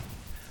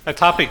Our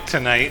topic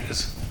tonight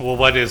is, well,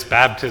 what is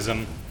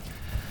baptism?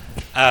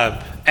 And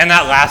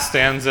that last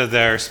stanza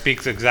there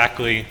speaks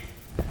exactly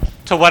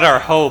to what our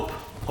hope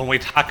when we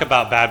talk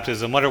about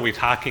baptism. What are we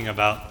talking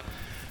about?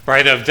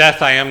 Right, of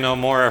death I am no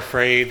more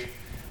afraid.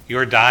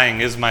 Your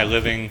dying is my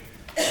living.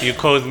 You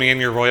clothe me in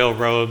your royal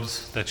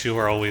robes that you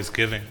are always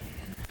giving.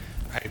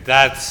 Right,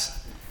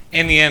 that's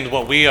in the end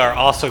what we are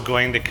also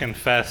going to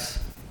confess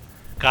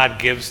God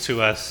gives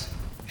to us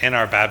in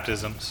our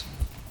baptisms.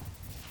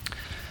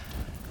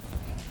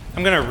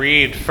 I'm going to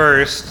read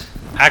first,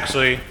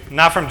 actually,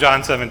 not from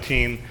John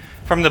 17,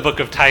 from the book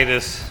of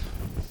Titus.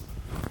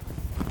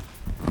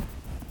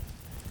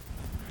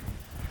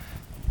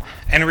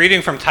 And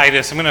reading from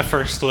Titus, I'm going to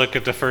first look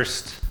at the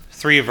first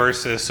three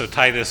verses, so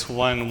Titus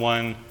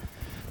 1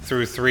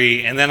 through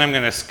 3, and then I'm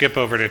going to skip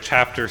over to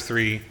chapter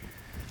 3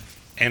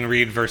 and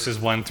read verses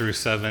 1 through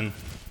 7,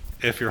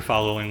 if you're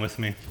following with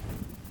me.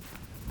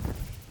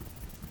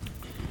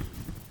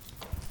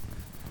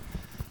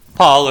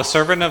 Paul, a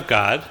servant of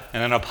God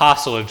and an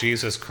apostle of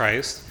Jesus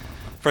Christ,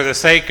 for the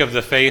sake of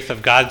the faith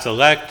of God's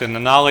elect and the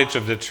knowledge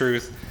of the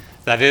truth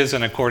that is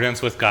in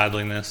accordance with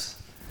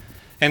godliness,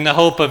 in the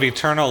hope of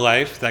eternal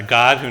life that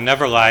God, who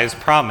never lies,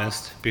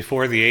 promised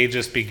before the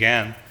ages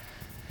began.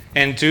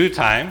 In due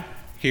time,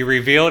 he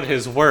revealed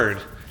his word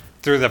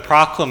through the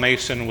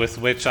proclamation with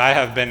which I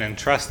have been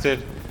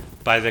entrusted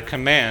by the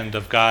command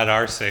of God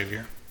our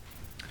Savior.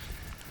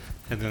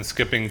 And then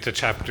skipping to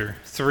chapter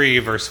 3,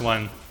 verse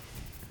 1.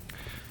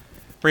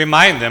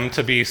 Remind them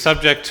to be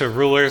subject to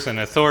rulers and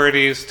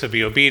authorities, to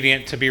be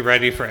obedient, to be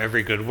ready for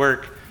every good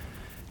work,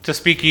 to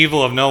speak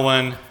evil of no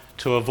one,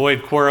 to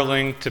avoid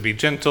quarreling, to be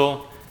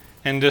gentle,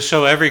 and to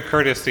show every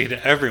courtesy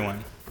to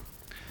everyone.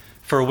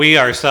 For we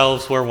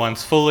ourselves were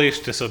once foolish,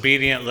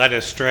 disobedient, led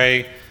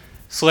astray,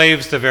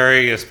 slaves to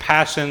various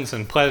passions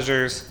and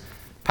pleasures,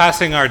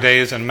 passing our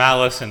days in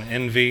malice and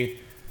envy,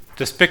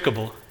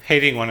 despicable,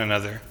 hating one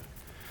another.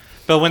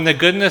 But when the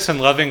goodness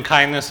and loving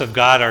kindness of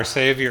God our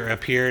Savior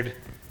appeared,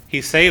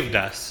 he saved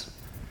us,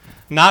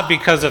 not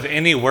because of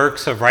any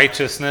works of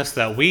righteousness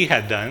that we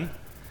had done,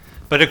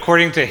 but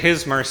according to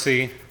his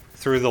mercy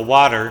through the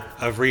water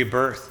of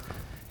rebirth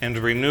and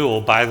renewal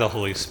by the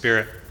Holy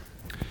Spirit.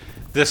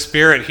 This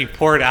Spirit he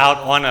poured out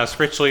on us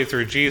richly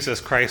through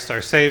Jesus Christ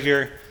our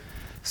Savior,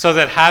 so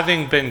that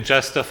having been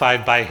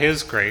justified by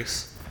his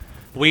grace,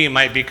 we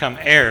might become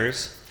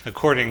heirs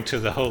according to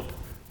the hope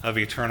of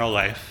eternal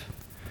life.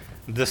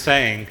 The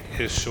saying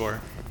is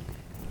sure.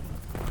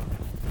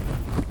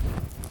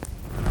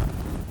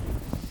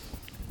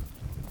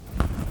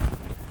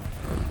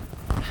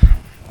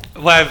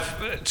 What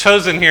I've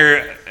chosen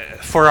here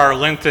for our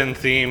Lenten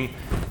theme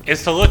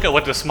is to look at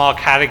what the Small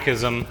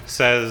Catechism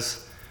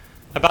says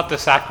about the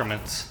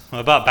sacraments,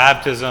 about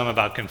baptism,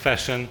 about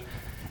confession,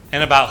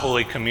 and about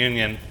Holy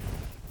Communion.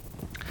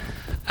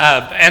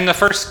 And the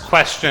first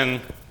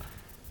question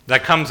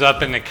that comes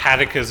up in the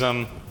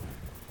Catechism,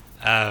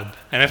 and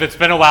if it's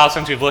been a while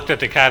since you've looked at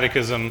the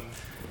Catechism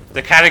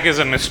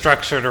is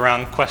structured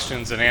around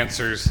questions and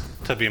answers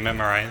to be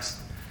memorized.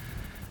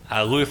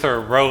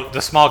 Luther wrote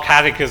the Small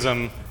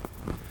Catechism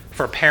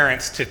for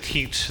parents to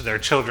teach their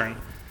children.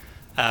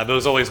 It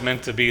was always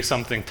meant to be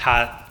something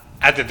taught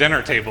at the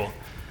dinner table.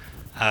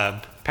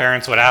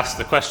 Parents would ask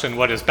the question,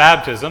 what is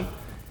baptism?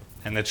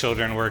 And the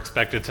children were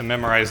expected to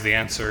memorize the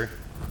answer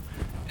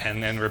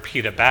and then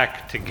repeat it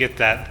back to get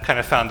that kind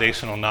of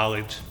foundational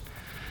knowledge.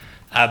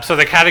 So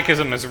the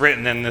Catechism is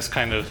written in this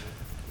kind of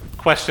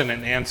question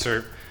and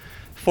answer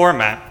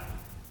format.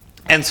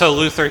 And so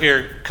Luther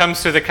here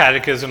comes to the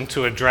Catechism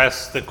to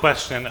address the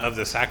question of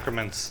the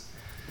sacraments.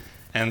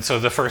 And so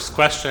the first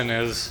question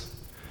is,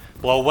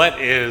 well, what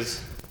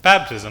is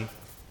baptism?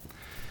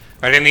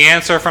 Right, and the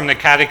answer from the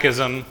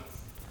Catechism,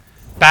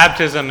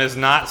 baptism is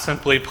not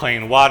simply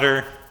plain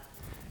water.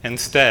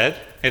 Instead,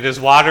 it is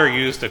water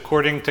used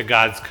according to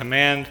God's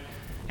command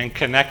and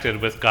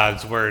connected with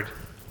God's word.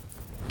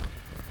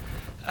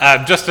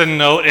 Just a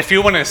note, if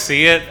you want to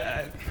see it,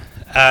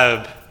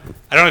 I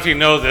don't know if you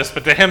know this,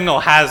 but the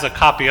hymnal has a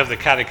copy of the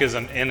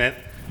Catechism in it.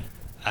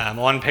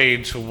 On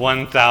page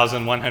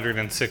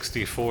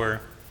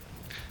 1164.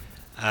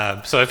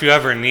 So if you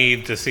ever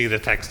need to see the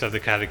text of the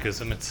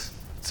Catechism, it's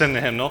in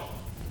the hymnal.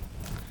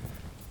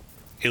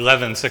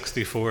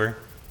 1164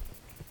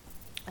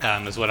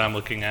 is what I'm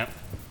looking at. All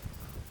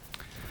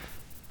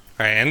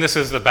right, and this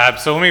is the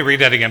baptism. So let me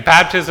read that again.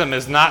 Baptism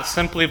is not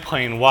simply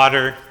plain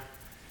water.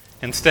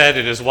 Instead,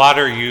 it is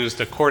water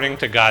used according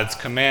to God's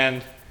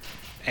command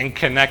and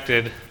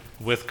connected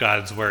with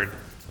God's word.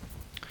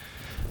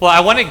 Well,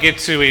 I want to get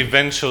to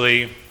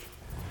eventually,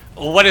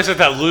 what is it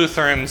that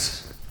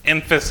Lutherans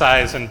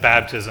emphasize in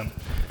baptism?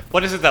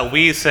 What is it that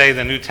we say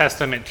the New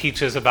Testament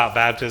teaches about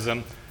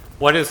baptism?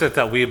 What is it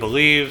that we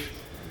believe?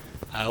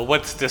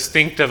 What's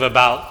distinctive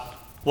about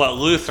what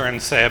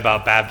Lutherans say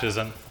about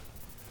baptism?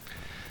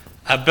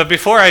 But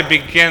before I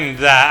begin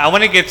that, I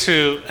want to get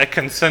to a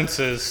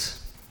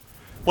consensus.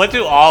 What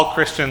do all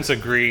Christians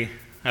agree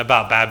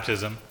about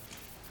baptism?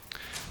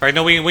 Right?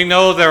 Now we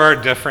know there are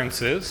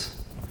differences.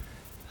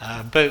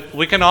 But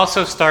we can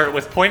also start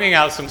with pointing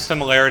out some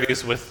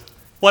similarities with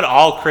what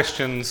all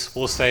Christians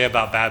will say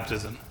about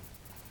baptism.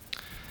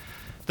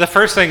 The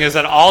first thing is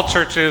that all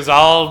churches,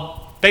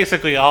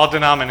 basically all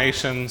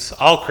denominations,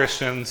 all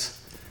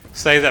Christians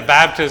say that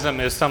baptism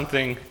is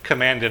something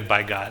commanded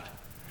by God.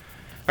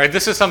 Right?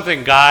 This is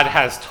something God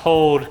has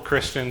told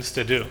Christians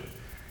to do.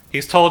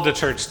 He's told the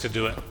church to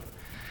do it.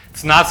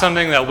 It's not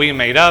something that we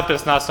made up.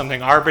 It's not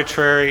something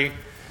arbitrary,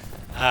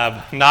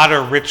 not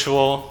a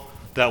ritual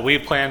that we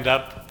planned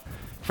up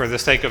for the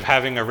sake of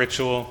having a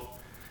ritual.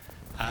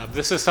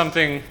 This is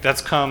something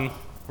that's come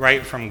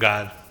right from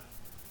God.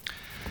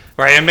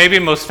 Right, and maybe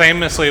most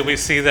famously we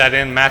see that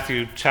in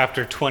Matthew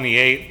chapter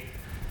 28,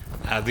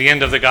 the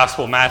end of the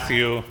Gospel of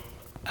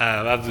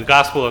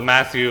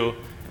Matthew,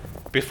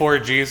 before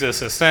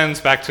Jesus ascends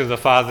back to the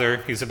Father.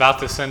 He's about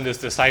to send his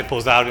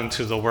disciples out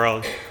into the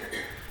world.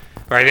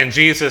 Right, and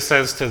Jesus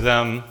says to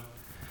them,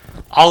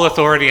 "All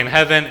authority in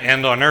heaven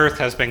and on earth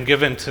has been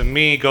given to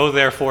me. Go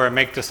therefore and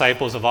make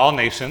disciples of all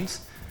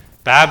nations,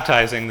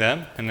 baptizing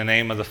them in the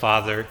name of the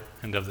Father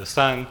and of the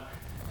Son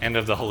and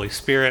of the Holy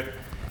Spirit,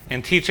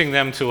 and teaching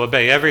them to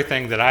obey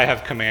everything that I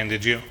have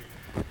commanded you.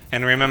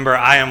 And remember,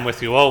 I am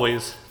with you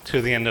always to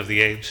the end of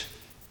the age."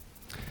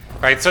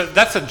 Right, so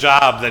that's a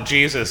job that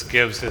Jesus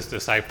gives his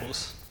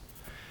disciples.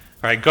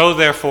 Right, go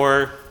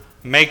therefore,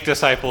 make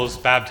disciples,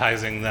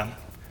 baptizing them.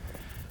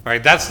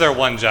 Right, that's their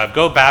one job.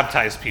 Go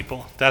baptize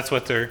people. That's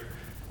what they're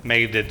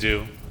made to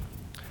do.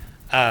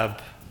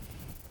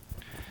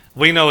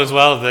 We know as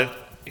well that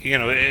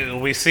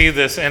we see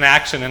this in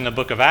action in the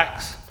book of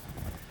Acts.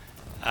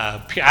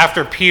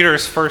 After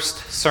Peter's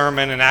first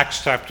sermon in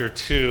Acts chapter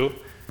 2,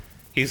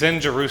 he's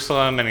in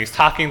Jerusalem and he's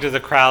talking to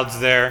the crowds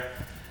there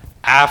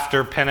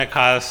after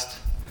Pentecost.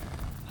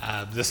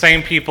 The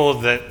same people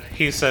that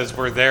he says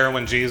were there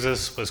when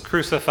Jesus was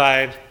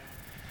crucified.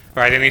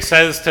 Right, and he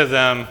says to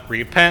them,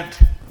 "Repent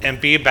and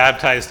be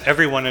baptized,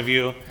 every one of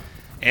you,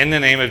 in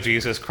the name of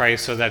Jesus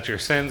Christ, so that your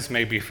sins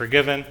may be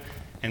forgiven,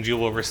 and you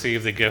will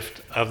receive the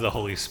gift of the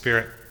Holy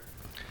Spirit.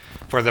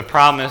 For the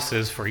promise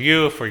is for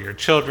you, for your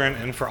children,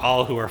 and for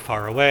all who are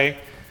far away,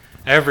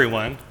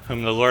 everyone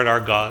whom the Lord our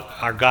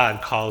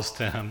God calls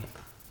to him."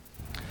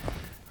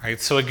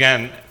 Right, so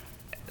again,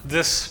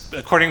 this,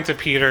 according to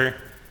Peter,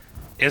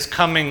 is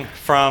coming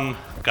from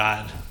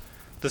God.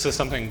 This is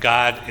something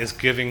God is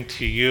giving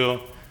to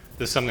you.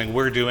 This is something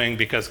we're doing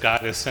because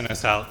God has sent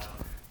us out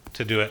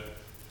to do it.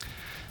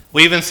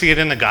 We even see it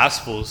in the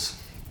Gospels.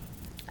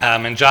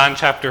 In John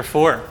chapter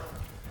 4,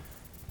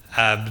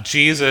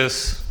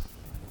 Jesus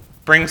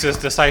brings his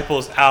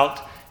disciples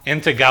out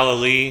into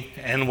Galilee,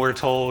 and we're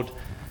told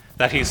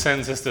that he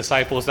sends his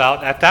disciples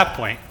out at that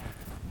point,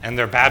 and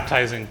they're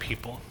baptizing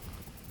people.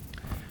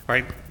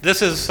 Right?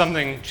 This is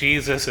something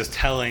Jesus is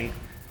telling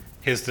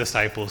his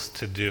disciples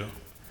to do.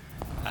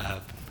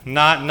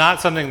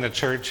 Not something the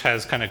church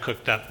has kind of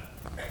cooked up.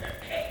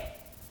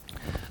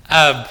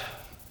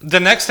 The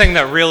next thing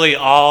that really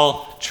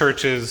all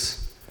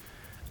churches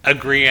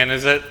agree in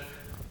is that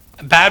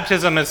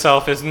baptism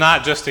itself is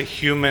not just a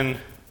human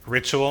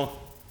ritual.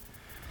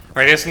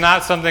 Right? It's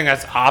not something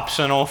that's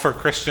optional for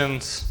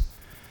Christians.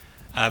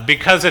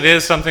 Because it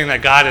is something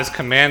that God has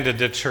commanded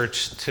the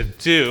church to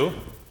do,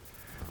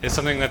 it's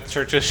something that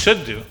churches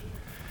should do.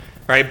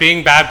 Right?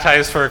 Being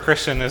baptized for a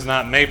Christian is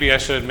not maybe I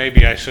should,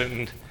 maybe I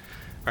shouldn't.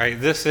 Right?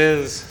 This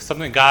is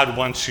something God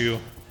wants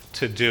you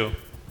to do.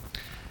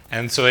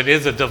 And so it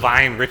is a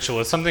divine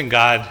ritual. It's something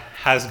God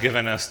has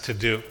given us to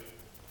do.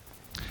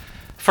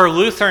 For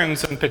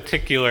Lutherans in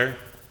particular,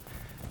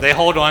 they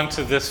hold on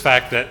to this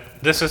fact that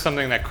this is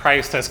something that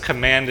Christ has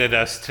commanded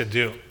us to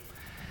do.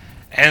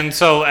 And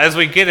so as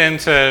we get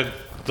into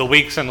the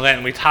weeks in Lent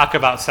and we talk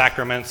about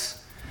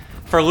sacraments,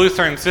 for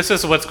Lutherans, this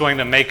is what's going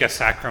to make a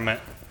sacrament.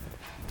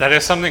 That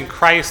is something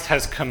Christ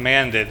has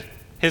commanded,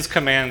 his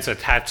commands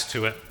attached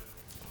to it.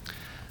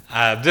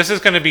 This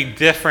is going to be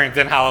different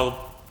than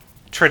how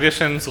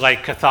traditions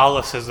like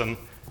Catholicism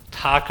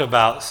talk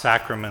about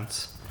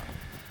sacraments.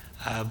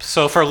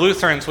 So for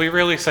Lutherans, we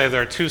really say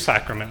there are two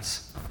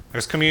sacraments.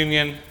 There's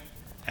communion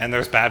and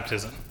there's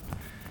baptism.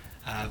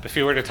 If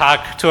you were to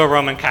talk to a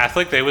Roman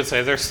Catholic, they would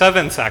say there's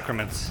 7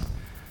 sacraments.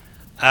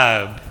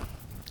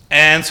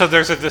 And so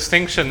there's a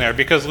distinction there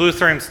because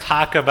Lutherans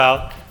talk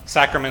about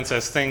sacraments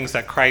as things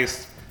that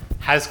Christ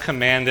has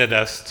commanded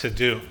us to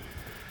do.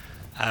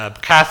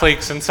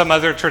 Catholics and some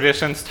other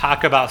traditions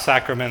talk about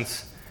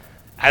sacraments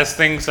as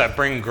things that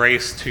bring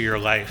grace to your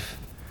life.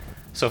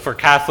 So for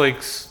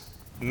Catholics,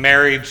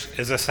 marriage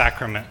is a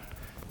sacrament,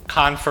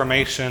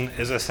 confirmation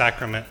is a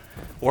sacrament,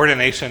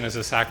 ordination is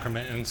a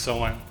sacrament, and so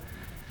on.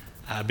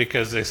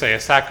 Because they say a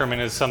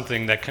sacrament is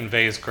something that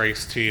conveys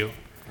grace to you.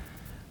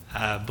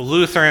 But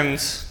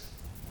Lutherans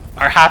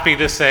are happy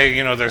to say,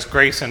 there's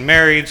grace in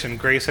marriage and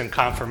grace in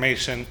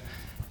confirmation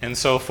and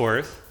so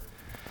forth.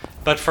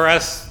 But for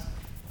us,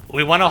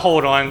 we want to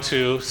hold on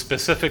to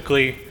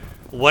specifically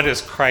what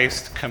has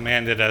Christ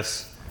commanded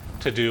us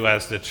to do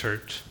as the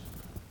church.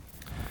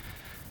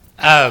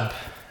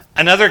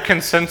 Another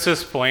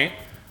consensus point,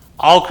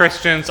 All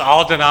Christians,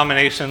 all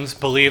denominations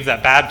believe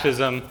that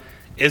baptism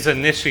is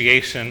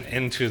initiation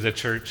into the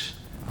church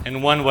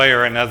in one way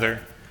or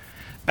another.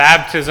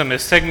 Baptism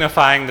is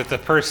signifying that the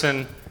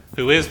person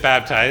who is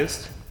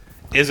baptized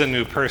is a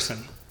new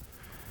person.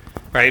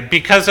 Right?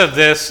 Because of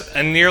this,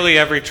 in nearly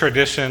every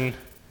tradition,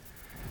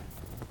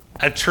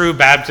 a true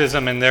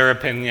baptism, in their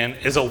opinion,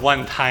 is a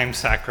one-time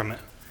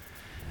sacrament.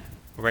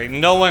 Right?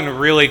 No one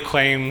really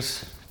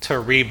claims to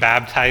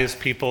re-baptize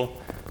people,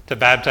 to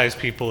baptize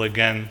people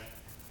again.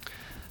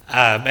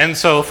 And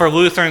so for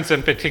Lutherans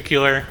in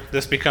particular,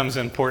 this becomes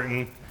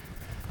important.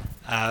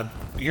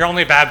 You're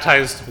only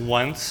baptized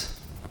once.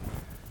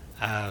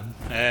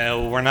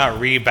 We're not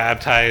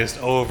re-baptized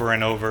over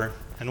and over.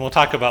 And we'll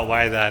talk about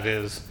why that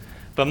is.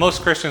 But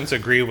most Christians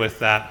agree with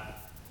that.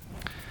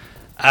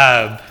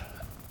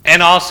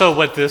 And also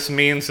what this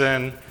means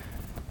in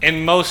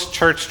most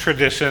church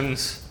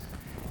traditions,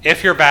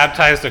 if you're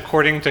baptized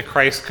according to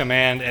Christ's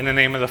command in the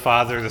name of the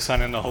Father, the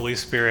Son, and the Holy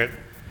Spirit,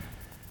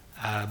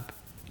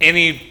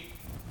 any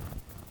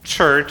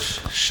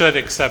church should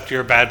accept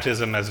your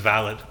baptism as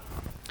valid.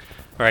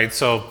 Right?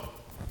 So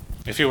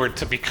if you were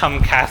to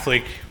become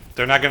Catholic,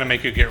 they're not going to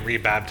make you get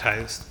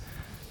rebaptized.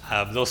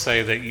 They'll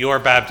say that your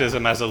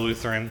baptism as a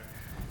Lutheran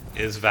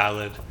is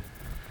valid.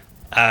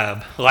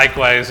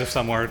 Likewise, if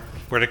someone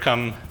were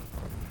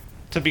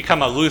to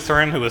become a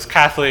Lutheran who was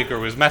Catholic or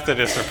was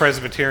Methodist or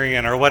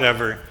Presbyterian or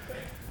whatever,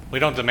 we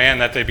don't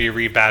demand that they be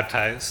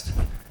rebaptized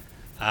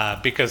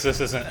because this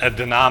isn't a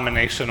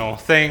denominational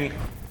thing.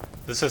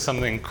 This is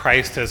something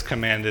Christ has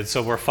commanded,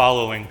 so we're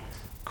following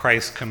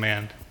Christ's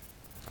command.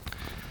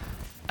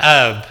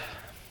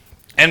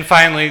 And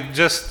finally,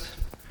 just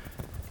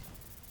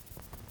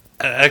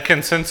a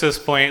consensus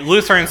point.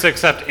 Lutherans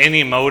accept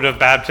any mode of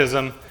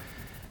baptism.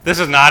 This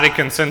is not a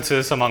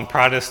consensus among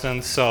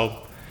Protestants,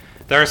 so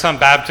there are some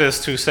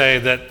Baptists who say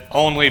that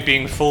only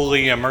being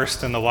fully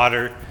immersed in the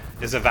water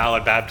is a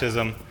valid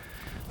baptism.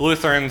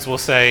 Lutherans will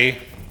say,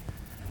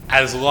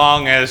 as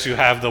long as you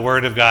have the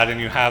Word of God and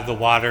you have the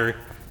water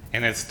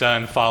and it's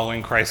done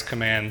following Christ's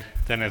command,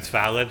 then it's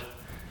valid.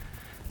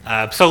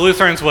 So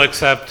Lutherans will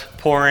accept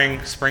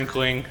pouring,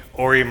 sprinkling,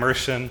 or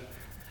immersion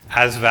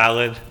as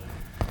valid.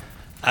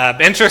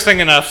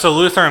 Interesting enough, so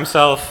Luther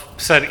himself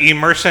said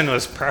immersion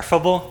was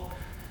preferable,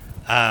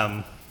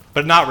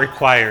 but not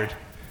required.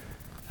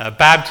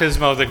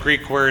 Baptismo, the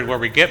Greek word where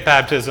we get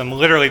baptism,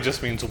 literally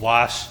just means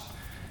wash.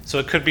 So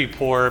it could be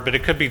pour, but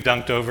it could be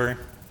dunked over.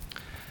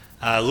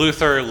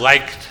 Luther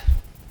liked,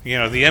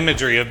 the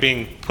imagery of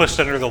being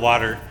pushed under the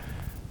water,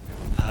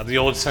 the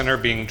old sinner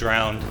being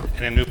drowned,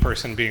 and a new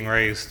person being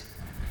raised.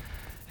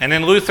 And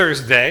in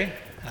Luther's day,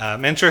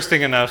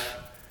 interesting enough,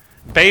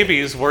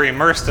 babies were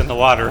immersed in the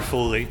water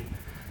fully.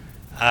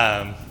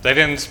 They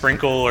didn't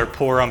sprinkle or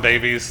pour on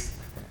babies.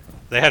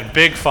 They had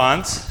big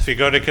fonts. If you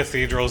go to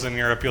cathedrals in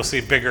Europe, you'll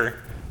see bigger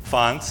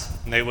fonts,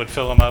 and they would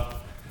fill them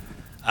up.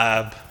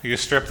 You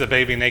strip the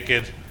baby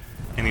naked,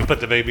 and you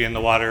put the baby in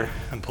the water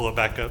and pull it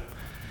back up.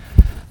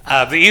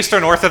 The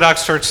Eastern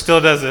Orthodox Church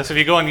still does this. If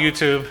you go on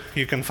YouTube,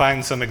 you can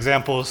find some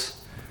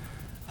examples.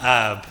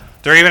 There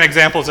are even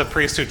examples of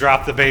priests who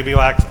drop the baby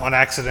on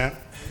accident.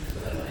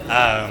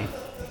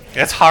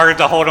 It's hard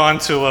to hold on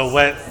to a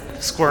wet,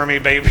 squirmy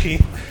baby.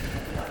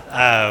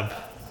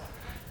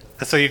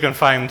 So you can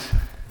find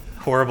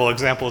horrible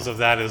examples of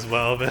that as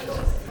well. But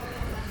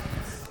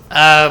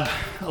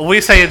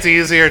we say it's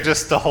easier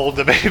just to hold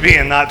the baby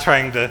and not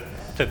trying to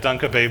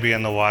dunk a baby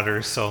in the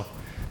water. So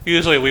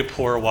usually we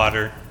pour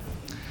water.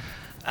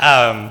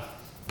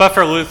 But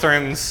for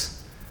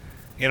Lutherans,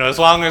 as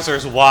long as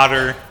there's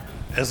water,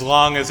 as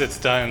long as it's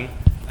done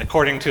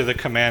according to the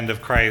command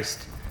of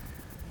Christ,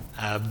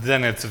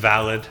 then it's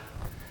valid.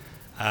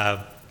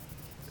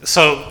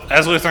 So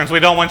as Lutherans, we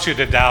don't want you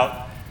to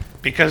doubt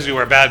because you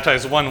were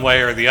baptized one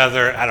way or the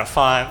other at a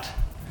font,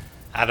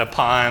 at a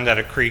pond, at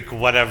a creek,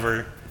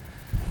 whatever.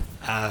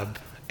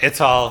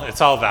 It's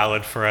all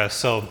valid for us.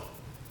 So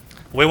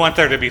we want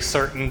there to be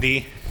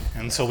certainty,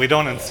 and so we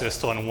don't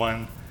insist on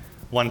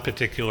one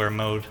particular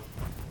mode.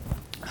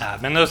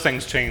 And those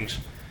things change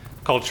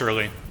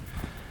culturally.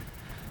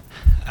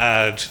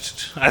 I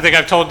think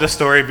I've told this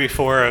story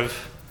before of,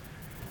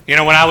 when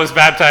I was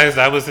baptized,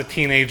 I was a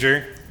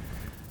teenager.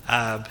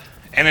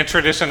 In a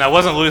tradition, I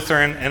wasn't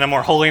Lutheran, in a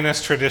more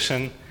holiness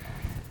tradition.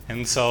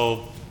 And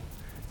so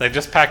they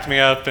just packed me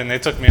up and they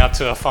took me out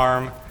to a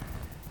farm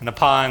in a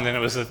pond, and it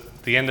was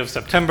at the end of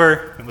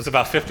September. It was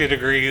about 50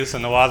 degrees,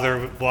 and the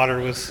water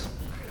was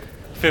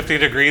 50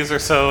 degrees or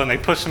so, and they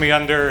pushed me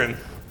under, and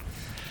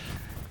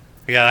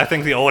I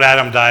think the old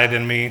Adam died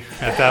in me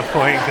at that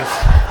point, because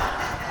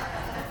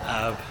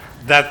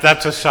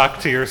that's a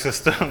shock to your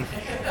system.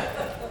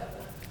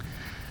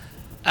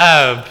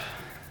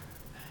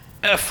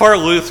 For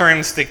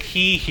Lutherans, the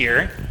key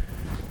here,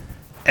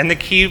 and the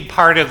key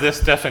part of this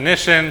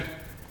definition,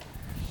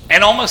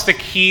 and almost the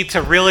key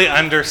to really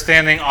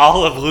understanding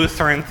all of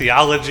Lutheran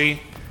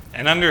theology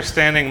and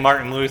understanding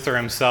Martin Luther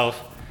himself,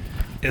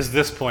 is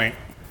this point.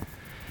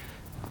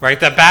 Right?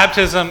 That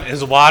baptism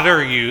is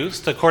water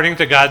used according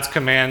to God's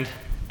command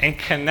and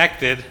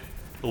connected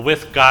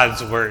with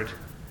God's word.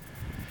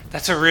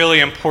 That's a really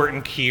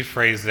important key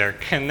phrase there,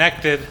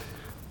 connected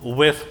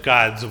with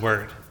God's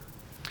word.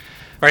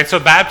 Right, so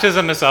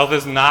baptism itself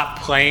is not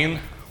plain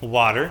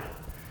water,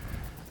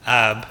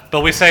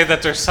 but we say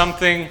that there's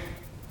something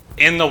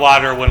in the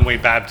water when we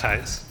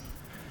baptize,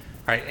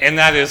 right, and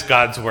that is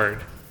God's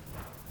word.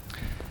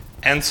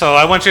 And so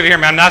I want you to hear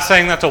me. I'm not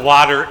saying that the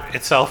water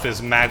itself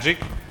is magic.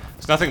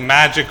 There's nothing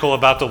magical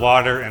about the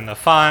water and the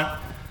font.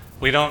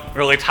 We don't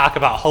really talk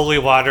about holy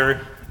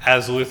water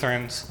as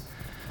Lutherans.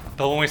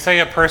 But when we say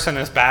a person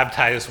is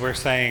baptized, we're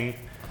saying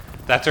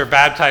that they're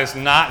baptized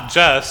not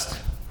just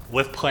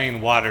with plain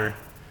water,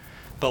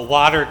 but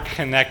water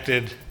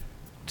connected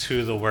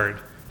to the word,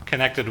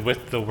 connected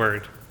with the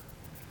word.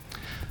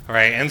 All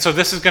right, and so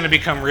this is going to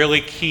become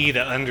really key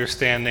to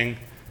understanding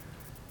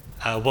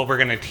what we're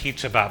going to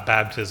teach about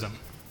baptism.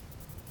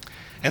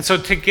 And so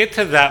to get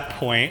to that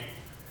point,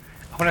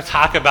 I want to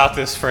talk about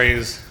this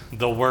phrase,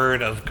 the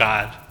Word of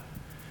God.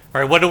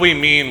 All right, what do we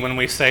mean when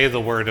we say the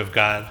Word of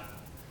God?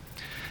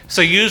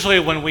 So usually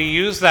when we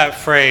use that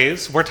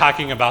phrase, we're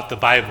talking about the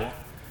Bible.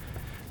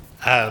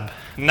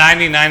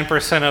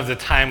 99% of the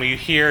time when you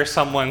hear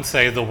someone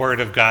say the Word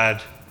of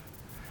God,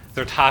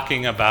 they're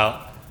talking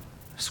about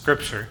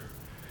Scripture.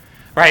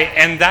 Right,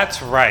 and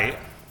that's right.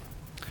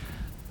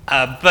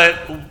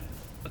 But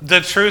the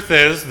truth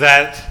is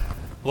that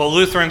what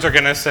Lutherans are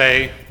going to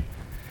say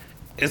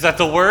is that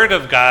the Word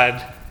of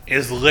God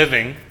is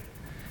living,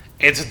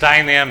 it's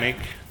dynamic.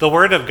 The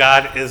Word of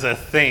God is a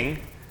thing,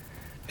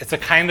 it's a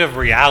kind of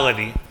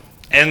reality.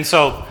 And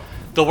so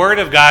the Word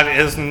of God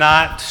is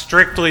not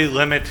strictly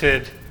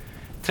limited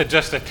to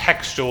just a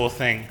textual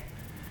thing,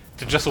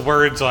 to just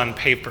words on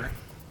paper.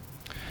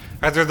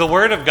 Rather, the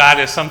Word of God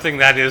is something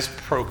that is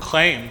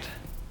proclaimed.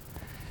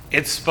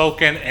 It's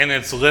spoken and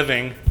it's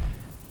living,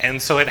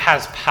 and so it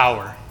has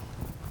power.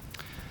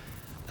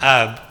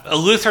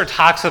 Luther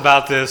talks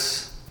about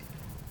this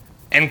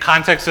in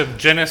context of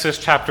Genesis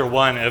chapter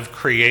 1 of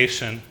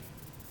creation.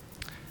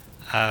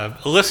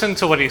 Listen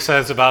to what he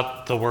says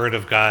about the Word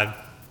of God.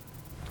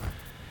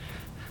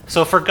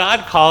 So, for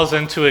God calls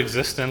into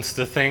existence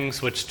the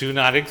things which do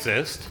not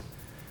exist.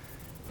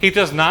 He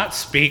does not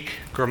speak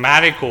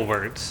grammatical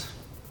words.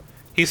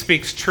 He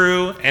speaks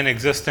true and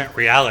existent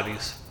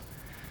realities.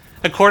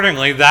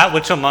 Accordingly, that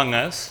which among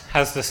us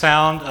has the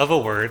sound of a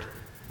word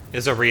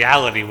is a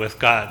reality with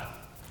God.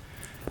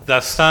 The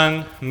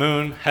sun,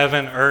 moon,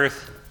 heaven,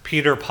 earth,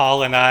 Peter,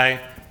 Paul, and I,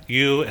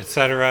 you,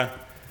 etc.,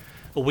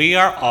 we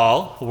are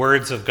all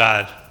words of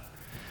God.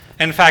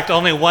 In fact,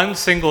 only one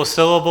single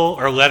syllable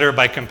or letter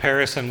by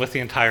comparison with the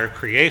entire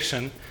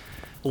creation,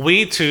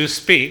 we too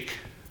speak,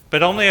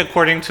 but only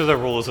according to the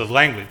rules of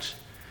language.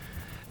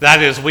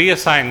 That is, we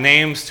assign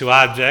names to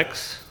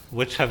objects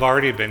which have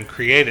already been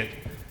created.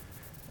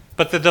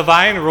 But the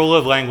divine rule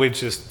of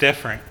language is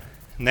different.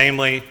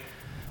 Namely,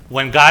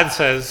 when God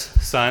says,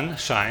 sun,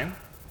 shine,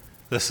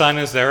 the sun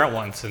is there at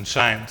once and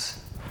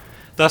shines.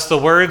 Thus the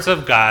words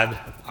of God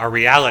are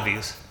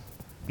realities,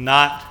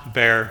 not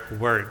bare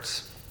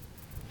words.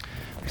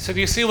 So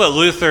do you see what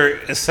Luther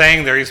is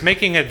saying there? He's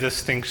making a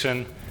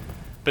distinction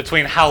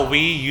between how we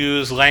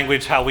use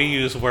language, how we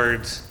use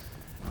words,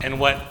 and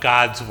what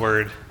God's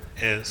word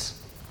is.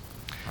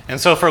 And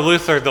so for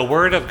Luther, the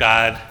Word of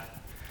God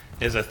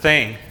is a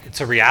thing.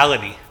 It's a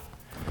reality.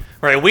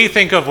 Right? We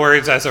think of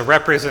words as a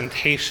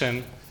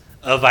representation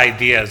of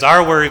ideas.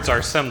 Our words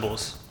are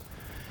symbols.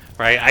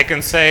 Right? I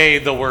can say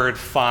the word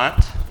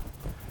font,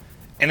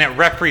 and it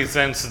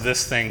represents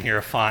this thing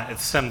here, font.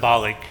 It's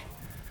symbolic.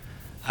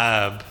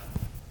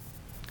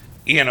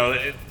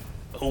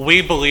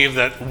 We believe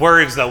that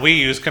words that we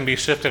use can be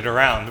shifted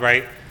around,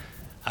 right?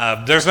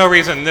 There's no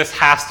reason this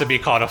has to be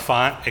called a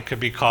font. It could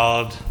be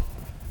called,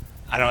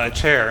 a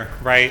chair,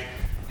 right?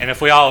 And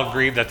if we all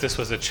agreed that this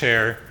was a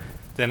chair,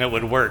 then it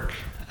would work.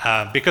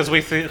 Because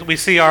we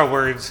see our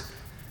words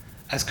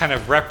as kind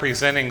of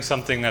representing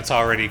something that's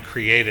already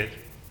created.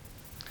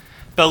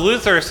 But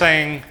Luther is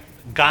saying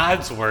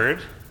God's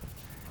word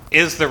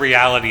is the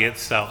reality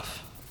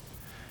itself.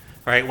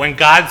 Right? When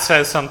God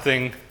says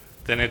something,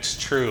 then it's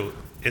true.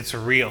 It's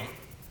real.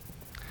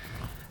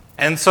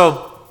 And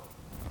so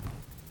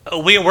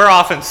we're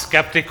often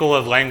skeptical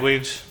of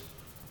language,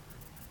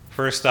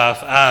 first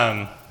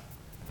off,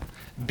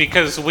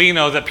 because we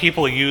know that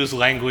people use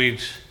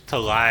language to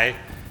lie.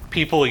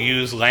 People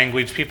use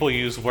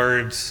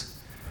words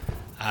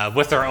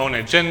with their own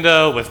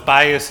agenda, with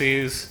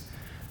biases.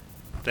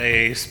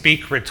 They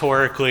speak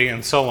rhetorically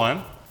and so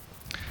on.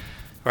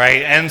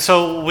 Right? And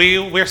so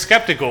we're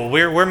skeptical.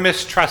 We're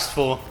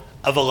mistrustful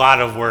of a lot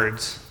of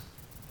words.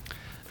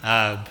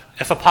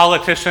 If a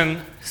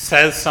politician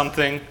says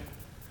something,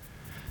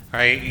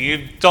 right,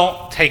 you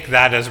don't take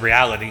that as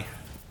reality.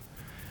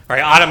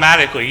 Right?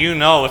 Automatically, you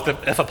know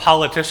if a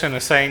politician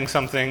is saying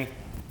something,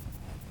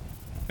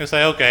 you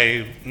say,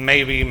 okay,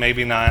 maybe,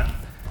 maybe not.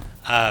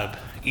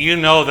 You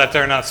know that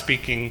they're not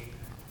speaking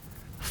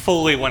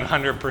fully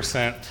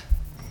 100%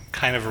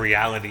 kind of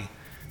reality,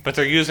 but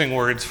they're using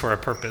words for a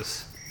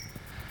purpose.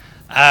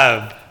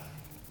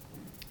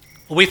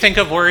 we think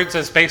of words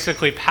as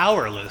basically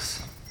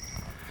powerless,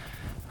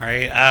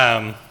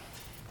 right?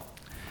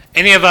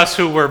 Any of us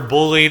who were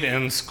bullied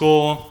in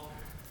school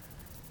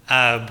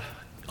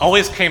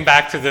always came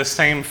back to this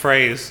same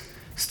phrase: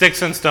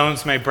 sticks and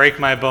stones may break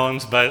my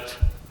bones, but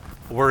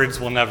words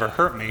will never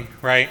hurt me,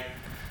 right?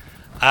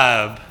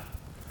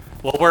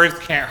 Well, words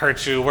can't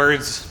hurt you.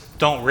 Words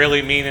don't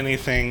really mean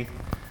anything.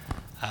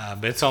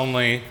 It's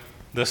only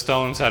the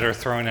stones that are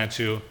thrown at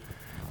you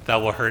that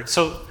will hurt.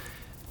 So,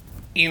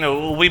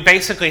 we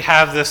basically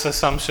have this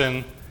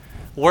assumption: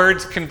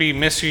 words can be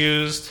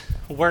misused.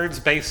 Words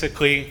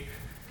basically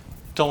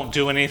don't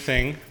do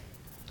anything.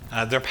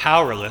 They're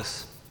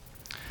powerless.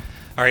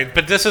 All right,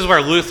 but this is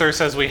where Luther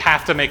says we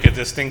have to make a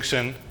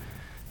distinction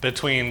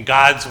between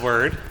God's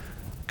word,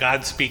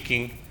 God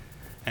speaking,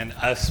 and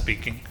us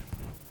speaking.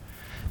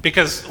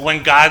 Because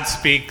when God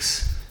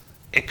speaks,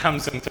 it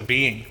comes into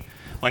being.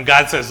 When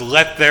God says,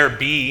 "Let there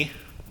be,"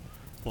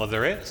 well,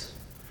 there is.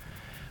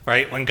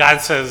 Right? When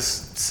God says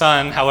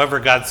sun, however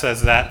God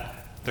says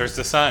that, there's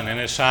the sun and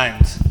it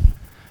shines.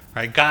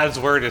 Right? God's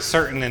word is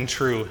certain and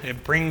true.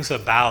 It brings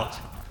about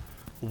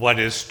what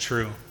is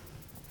true.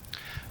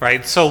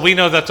 Right? So we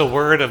know that the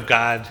word of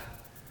God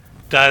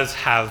does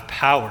have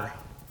power.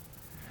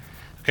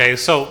 Okay,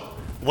 so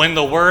when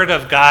the word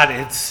of God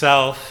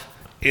itself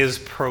is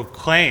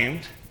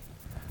proclaimed,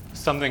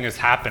 something is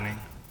happening.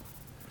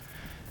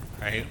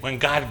 Right? When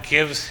God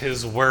gives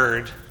his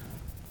word,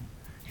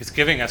 he's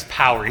giving us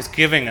power. He's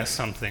giving us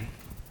something.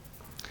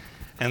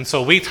 And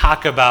so we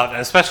talk about,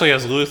 especially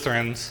as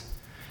Lutherans,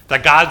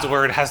 that God's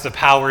word has the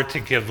power to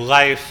give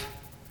life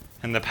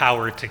and the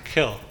power to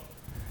kill.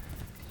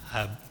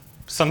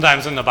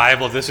 Sometimes in the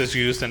Bible, this is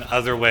used in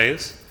other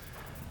ways.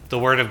 The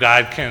word of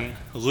God can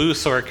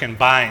loose or it can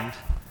bind.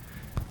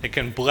 It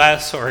can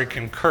bless or it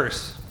can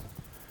curse.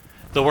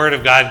 The word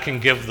of God can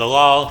give the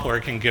law or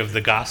it can give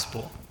the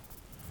gospel.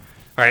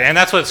 Right? And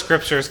that's what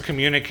scriptures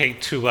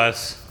communicate to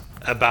us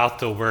about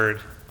the word.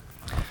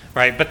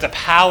 Right? But the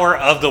power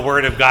of the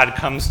word of God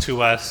comes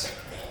to us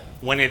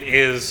when it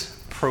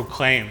is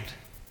proclaimed.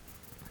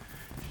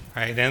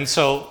 Right? And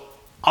so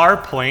our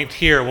point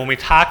here, when we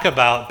talk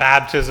about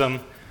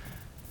baptism,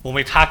 when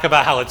we talk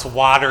about how it's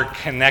water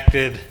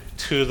connected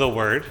to the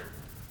word,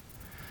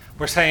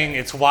 we're saying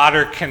it's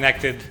water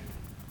connected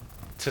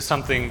to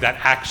something that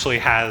actually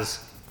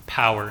has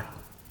power.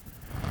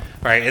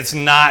 Right? It's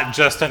not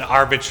just an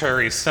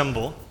arbitrary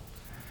symbol.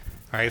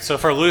 Right? So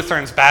for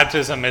Lutherans,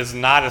 baptism is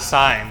not a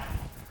sign.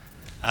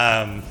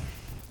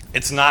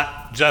 It's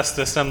not just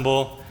a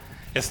symbol.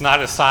 It's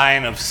not a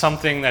sign of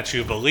something that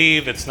you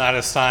believe. It's not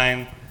a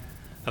sign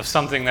of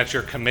something that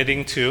you're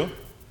committing to.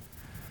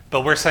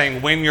 But we're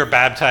saying when you're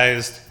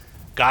baptized,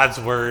 God's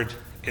word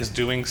is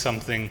doing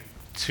something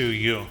to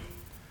you.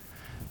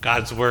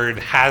 God's word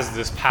has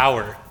this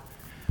power,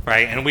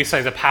 right? And we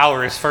say the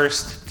power is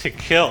first to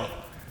kill.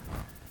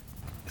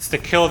 It's to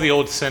kill the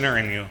old sinner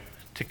in you,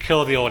 to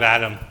kill the old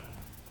Adam.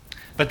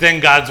 But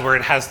then God's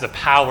word has the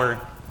power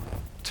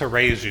to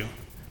raise you.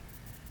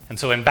 And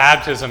so in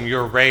baptism,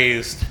 you're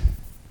raised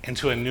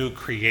into a new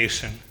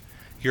creation.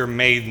 You're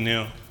made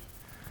new,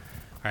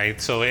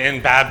 right? So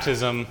in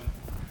baptism,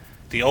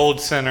 the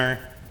old sinner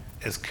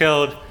is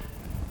killed,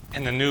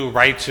 and the new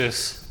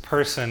righteous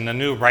person, the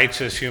new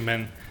righteous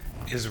human,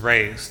 is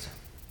raised.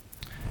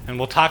 And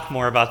we'll talk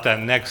more about that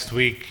next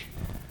week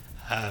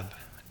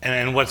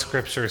and what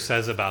Scripture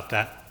says about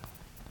that.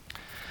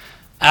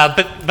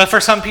 But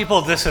for some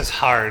people, this is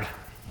hard.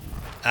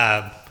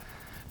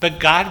 But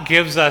God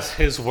gives us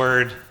his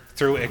word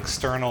through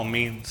external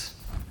means.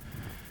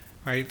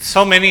 Right?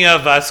 So many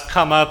of us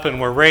come up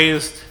and we're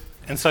raised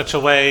in such a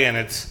way, and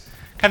it's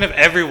kind of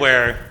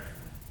everywhere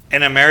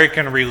in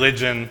American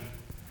religion,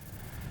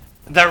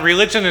 that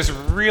religion is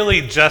really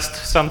just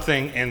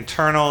something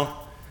internal.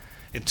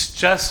 It's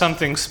just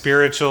something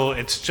spiritual.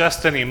 It's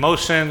just an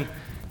emotion.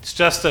 It's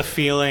just a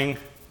feeling.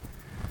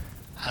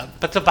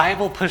 But the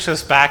Bible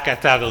pushes back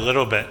at that a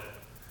little bit.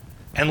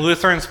 And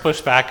Lutherans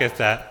push back at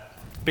that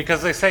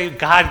because they say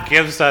God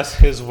gives us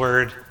his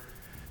word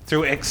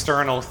through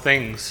external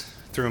things,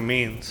 through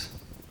means.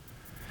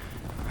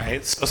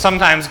 Right? So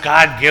sometimes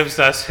God gives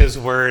us his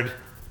word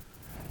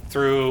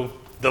through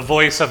the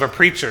voice of a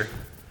preacher,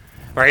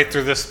 right?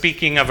 Through the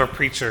speaking of a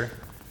preacher.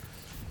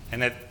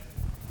 And it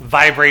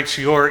vibrates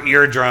your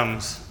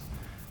eardrums,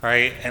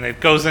 right? And it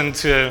goes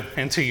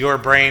into your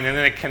brain, and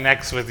then it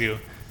connects with you.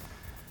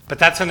 But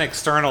that's an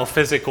external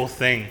physical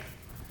thing.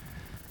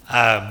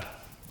 And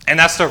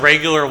that's the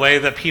regular way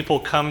that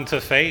people come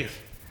to faith,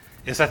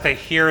 is that they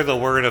hear the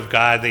word of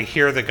God, they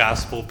hear the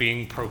gospel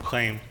being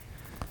proclaimed.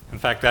 In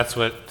fact, that's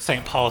what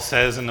St. Paul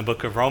says in the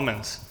book of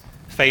Romans.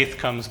 Faith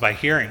comes by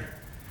hearing.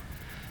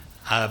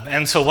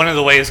 And so one of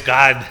the ways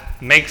God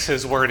makes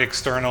his word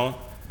external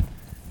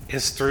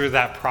is through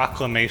that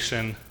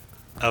proclamation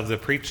of the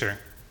preacher,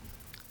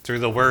 through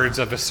the words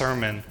of a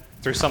sermon,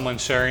 through someone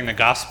sharing the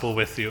gospel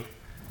with you.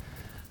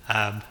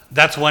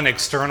 That's one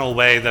external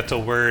way that the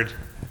word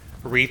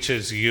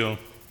reaches you.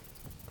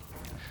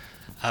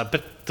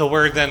 But the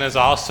word then is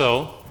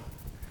also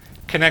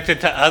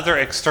connected to other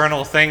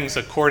external things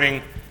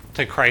according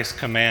to Christ's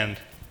command.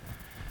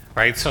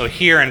 Right? So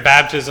here in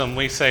baptism,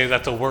 we say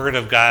that the Word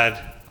of God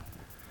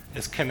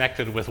is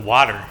connected with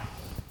water.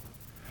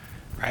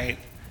 Right?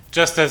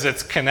 Just as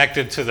it's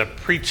connected to the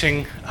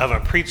preaching of a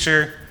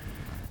preacher,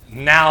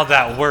 now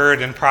that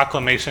word and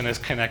proclamation is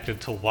connected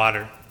to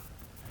water.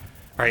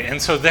 Right?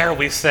 And so there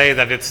we say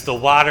that it's the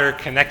water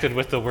connected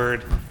with the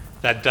word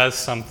that does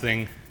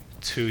something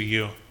to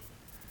you.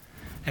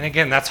 And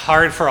again, that's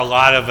hard for a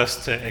lot of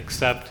us to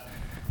accept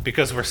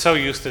because we're so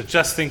used to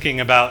just thinking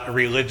about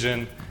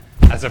religion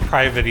as a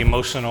private,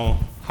 emotional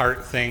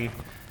heart thing.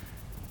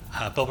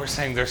 But we're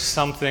saying there's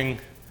something,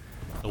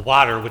 the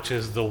water, which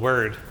is the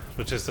word,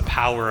 which is the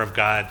power of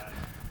God,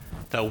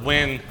 that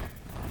when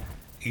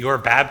you're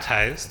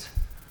baptized,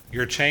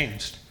 you're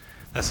changed.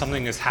 That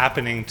something is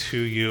happening to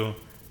you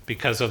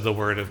because of the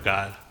word of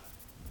God.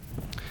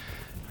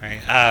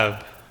 Right?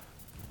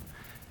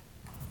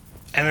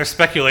 And there's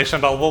speculation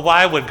about, well,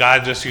 why would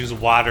God just use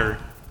water,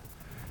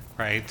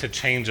 right, to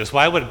change us?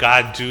 Why would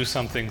God do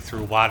something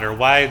through water?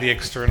 Why the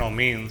external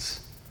means?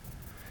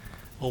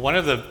 Well, one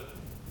of the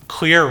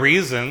clear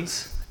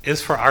reasons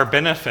is for our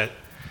benefit,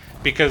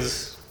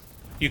 because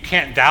you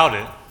can't doubt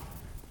it.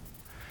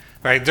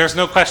 Right? There's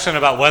no question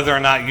about whether or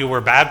not you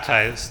were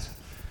baptized.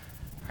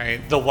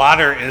 Right? The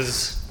water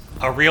is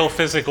a real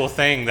physical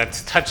thing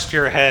that's touched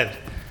your head.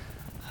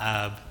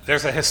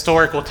 There's a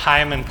historical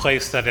time and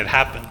place that it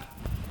happened.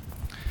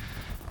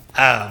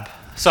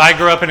 So I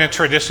grew up in a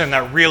tradition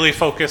that really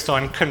focused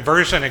on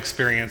conversion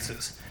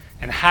experiences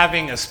and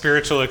having a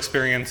spiritual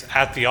experience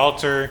at the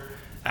altar,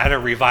 at a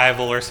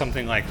revival, or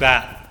something like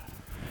that.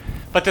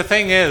 But the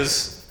thing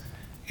is,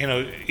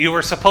 you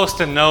were supposed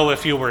to know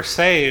if you were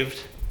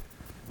saved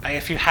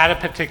if you had a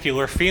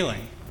particular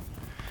feeling.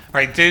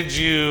 Right? Did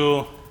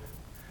you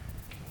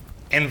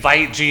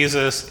invite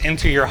Jesus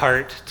into your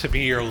heart to be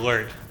your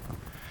Lord?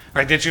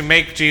 Right? Did you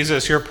make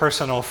Jesus your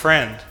personal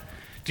friend?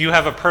 Do you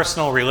have a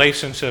personal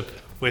relationship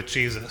with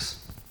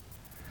Jesus?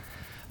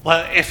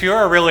 Well, if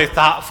you're a really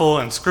thoughtful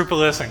and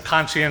scrupulous and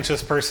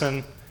conscientious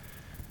person,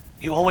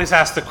 you always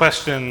ask the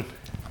question,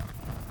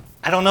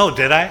 I don't know,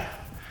 did I?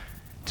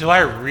 Do I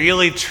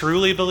really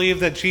truly believe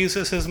that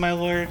Jesus is my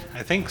Lord?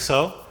 I think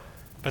so.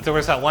 But there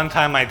was that one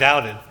time I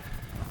doubted.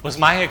 Was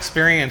my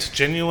experience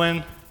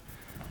genuine?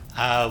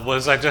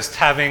 Was I just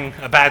having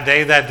a bad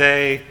day that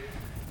day?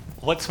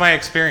 What's my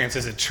experience?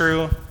 Is it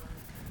true?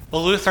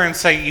 Well, Lutherans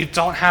say you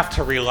don't have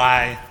to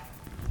rely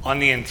on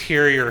the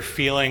interior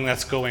feeling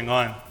that's going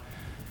on,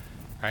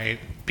 right?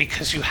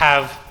 Because you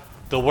have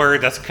the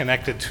word that's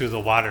connected to the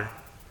water,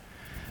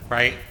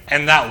 right?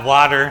 And that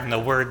water and the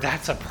word,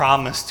 that's a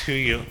promise to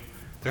you.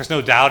 There's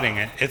no doubting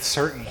it. It's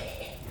certain.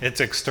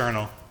 It's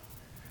external,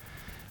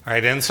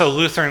 right? And so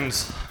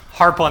Lutherans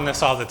harp on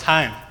this all the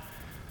time,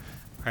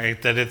 right?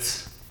 That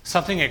it's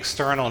something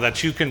external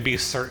that you can be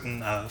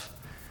certain of.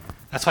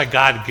 That's why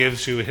God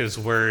gives you his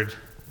word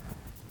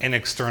in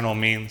external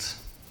means,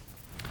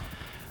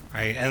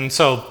 right? And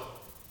so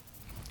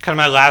kind of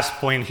my last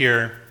point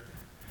here,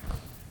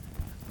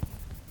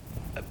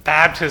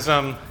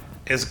 baptism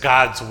is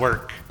God's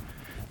work.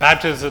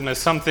 Baptism is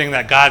something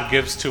that God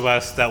gives to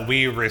us that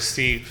we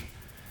receive.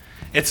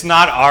 It's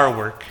not our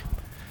work.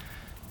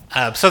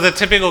 So the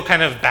typical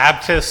kind of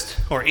Baptist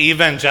or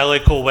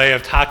evangelical way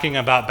of talking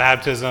about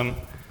baptism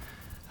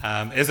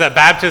is that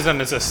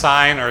baptism is a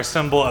sign or a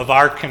symbol of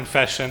our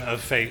confession of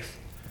faith.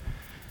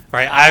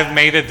 Right? I've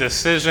made a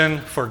decision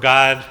for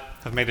God.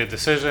 I've made a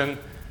decision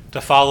to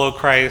follow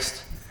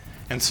Christ.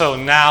 And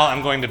so now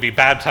I'm going to be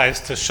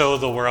baptized to show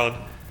the world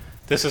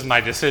this is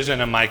my decision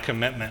and my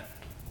commitment.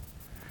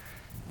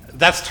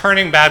 That's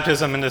turning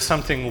baptism into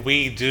something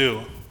we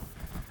do.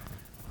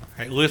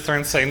 Right?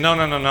 Lutherans say,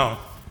 no.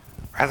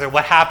 Rather,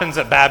 what happens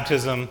at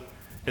baptism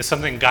is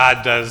something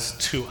God does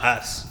to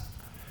us.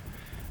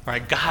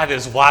 Right? God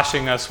is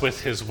washing us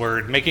with his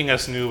word, making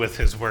us new with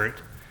his word.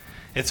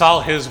 It's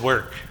all his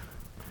work.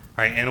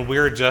 Right? And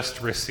we're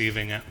just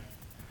receiving it.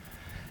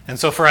 And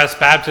so for us,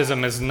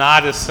 baptism is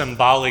not a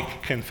symbolic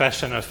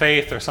confession of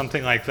faith or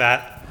something like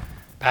that.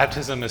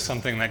 Baptism is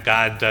something that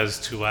God does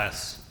to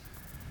us.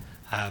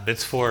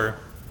 It's for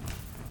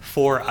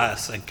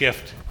us, a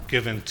gift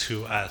given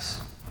to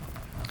us.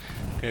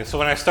 Okay, so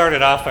when I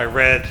started off, I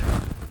read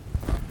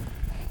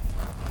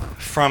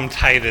from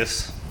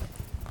Titus,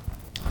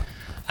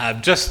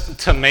 just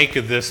to make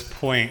this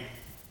point.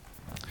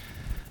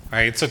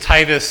 Right? So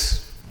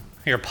Titus,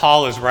 here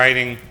Paul is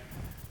writing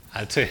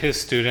to his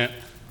student,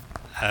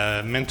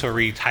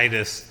 mentoree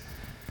Titus.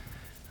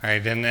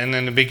 Right? And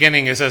in the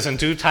beginning it says, in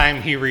due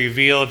time he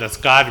revealed, as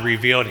God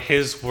revealed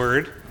his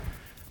word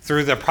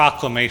through the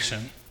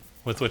proclamation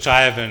with which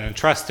I have been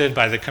entrusted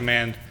by the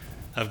command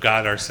of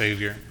God our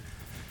Savior.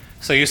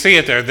 So you see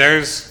it there.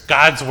 There's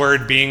God's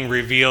word being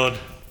revealed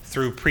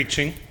through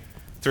preaching,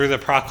 through the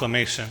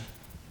proclamation.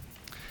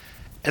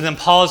 And then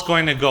Paul is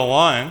going to go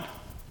on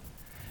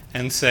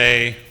and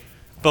say,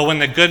 but when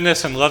the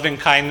goodness and loving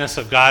kindness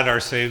of God our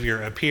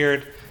Savior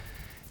appeared,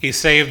 he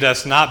saved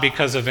us not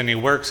because of any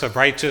works of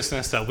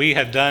righteousness that we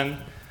had done,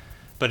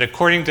 but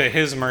according to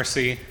his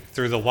mercy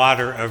through the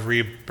water of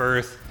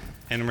rebirth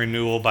and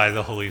renewal by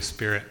the Holy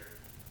Spirit.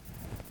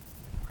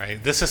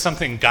 Right? This is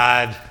something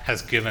God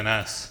has given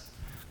us.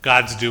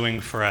 God's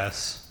doing for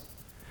us.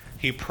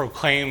 He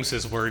proclaims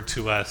his word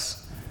to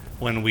us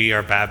when we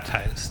are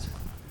baptized.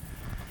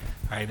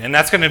 Right? And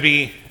that's going to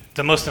be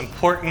the most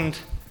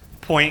important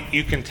point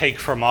you can take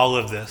from all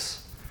of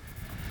this.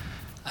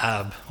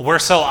 We're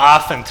so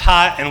often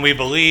taught, and we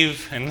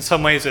believe, and in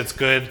some ways it's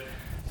good,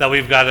 that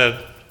we've got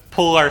to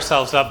pull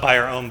ourselves up by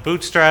our own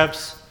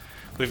bootstraps.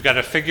 We've got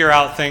to figure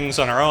out things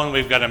on our own.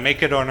 We've got to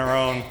make it on our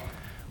own.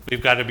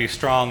 We've got to be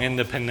strong,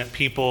 independent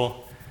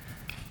people.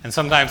 And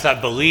sometimes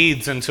that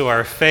bleeds into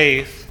our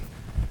faith,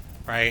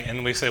 right?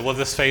 And we say, well,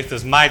 this faith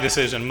is my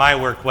decision, my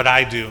work, what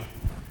I do.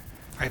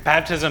 Right?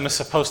 Baptism is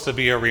supposed to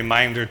be a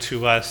reminder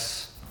to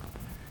us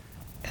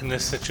in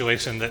this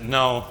situation that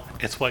no,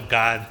 it's what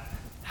God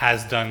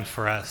has done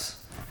for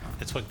us.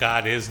 It's what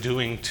God is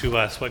doing to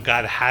us, what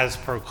God has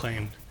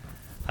proclaimed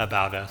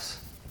about us.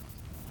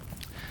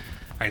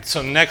 All right,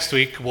 so next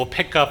week we'll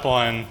pick up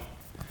on,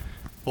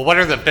 well, what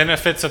are the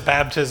benefits of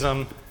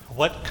baptism?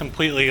 What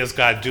completely is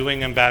God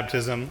doing in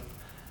baptism?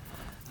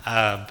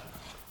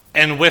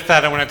 And with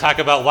that, I want to talk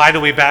about why do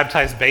we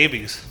baptize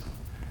babies?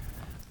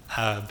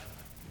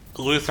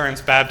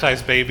 Lutherans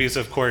baptize babies,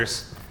 of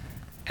course,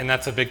 and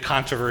that's a big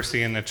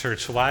controversy in the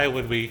church. Why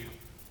would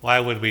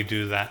we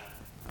do that?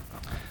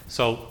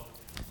 So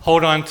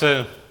hold on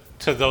to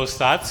those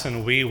thoughts,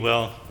 and we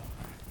will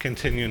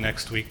continue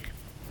next week.